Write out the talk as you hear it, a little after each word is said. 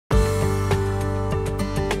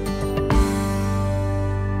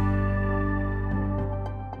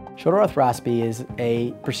Shoulder arthroscopy is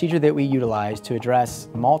a procedure that we utilize to address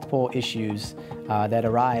multiple issues that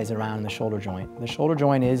arise around the shoulder joint. The shoulder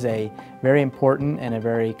joint is a very important and a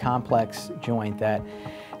very complex joint that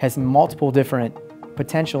has multiple different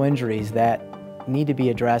potential injuries that need to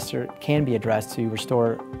be addressed or can be addressed to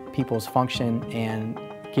restore people's function and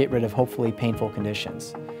get rid of hopefully painful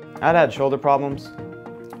conditions. I'd had shoulder problems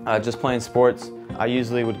just playing sports. I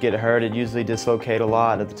usually would get hurt. It'd usually dislocate a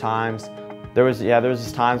lot at the times. There was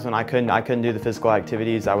just times when I couldn't do the physical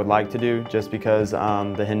activities I would like to do just because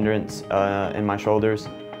the hindrance in my shoulders.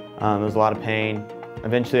 There was a lot of pain.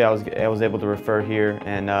 Eventually I was able to refer here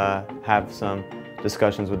and have some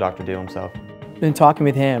discussions with Dr. Diehl himself. In talking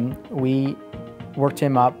with him, we worked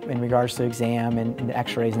him up in regards to exam and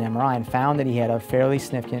x-rays and MRI and found that he had a fairly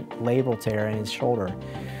significant labral tear in his shoulder,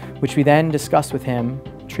 which we then discussed with him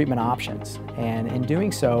treatment options. And in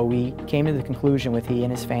doing so, we came to the conclusion with he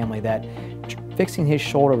and his family that fixing his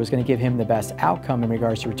shoulder was going to give him the best outcome in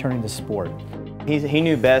regards to returning to sport. He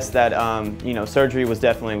knew best that surgery was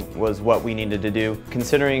definitely what we needed to do.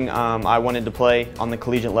 Considering I wanted to play on the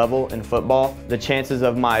collegiate level in football, the chances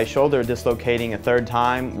of my shoulder dislocating a third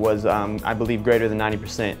time was, I believe, greater than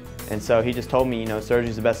 90%. And so he just told me, surgery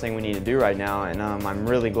is the best thing we need to do right now, and I'm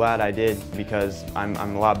really glad I did because I'm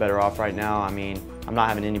a lot better off right now. I mean, I'm not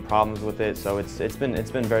having any problems with it, so it's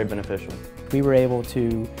been very beneficial. We were able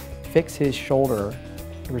to fix his shoulder,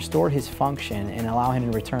 restore his function, and allow him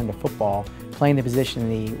to return to football, playing the position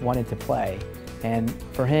that he wanted to play. And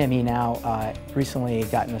for him, he now recently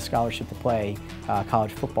gotten a scholarship to play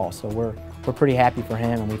college football. So we're pretty happy for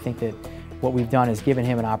him, and we think that what we've done is given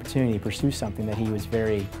him an opportunity to pursue something that he was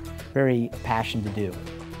very, very passionate to do.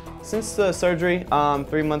 Since the surgery,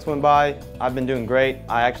 3 months went by. I've been doing great.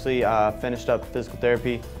 I actually finished up physical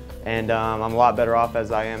therapy, and I'm a lot better off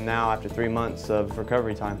as I am now after 3 months of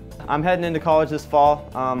recovery time. I'm heading into college this fall.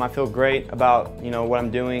 I feel great about what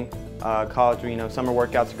I'm doing. College, summer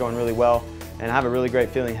workouts are going really well, and I have a really great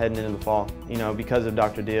feeling heading into the fall, because of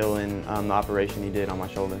Dr. Diehl and the operation he did on my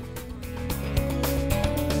shoulder.